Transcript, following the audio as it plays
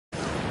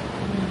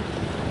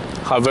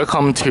Hi,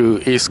 welcome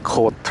to East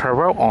Coast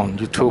Travel on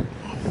YouTube.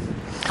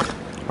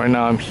 Right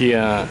now I'm here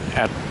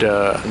at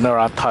the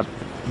Narathiwat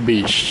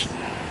beach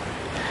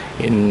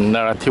in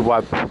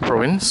Narathiwat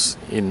province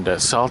in the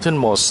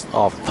southernmost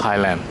of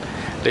Thailand.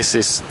 This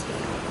is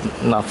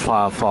not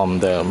far from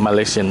the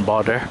Malaysian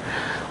border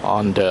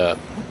on the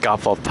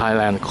Gulf of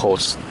Thailand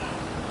coast,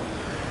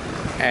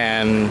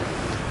 and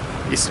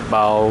it's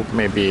about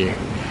maybe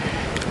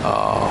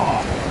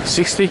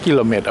 60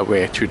 kilometers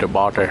away to the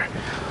border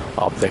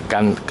of the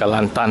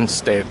Kelantan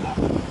state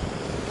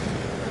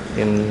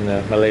in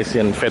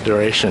Malaysian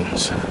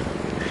Federations.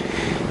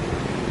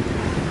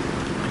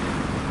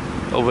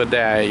 Over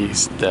there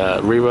is the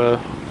river,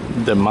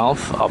 the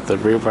mouth of the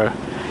river,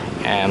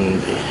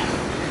 and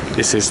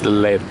this is the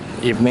late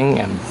evening,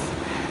 and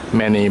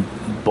many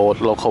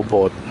local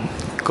boats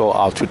go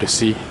out to the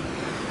sea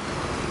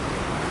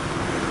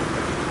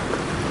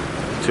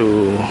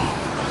to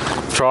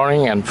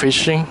trawling and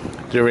fishing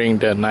during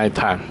the night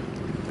time.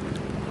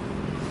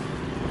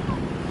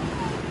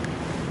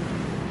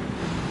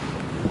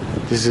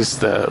 This is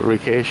the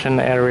recreation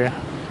area.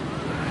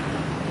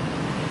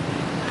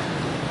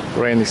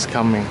 Rain is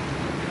coming.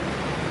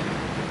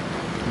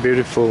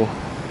 Beautiful.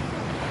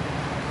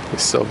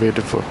 It's so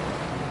beautiful.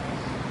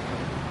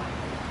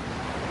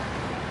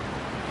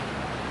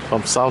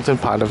 From southern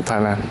part of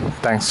Thailand.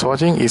 Thanks for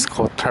watching East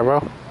Coast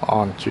Travel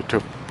on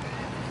YouTube.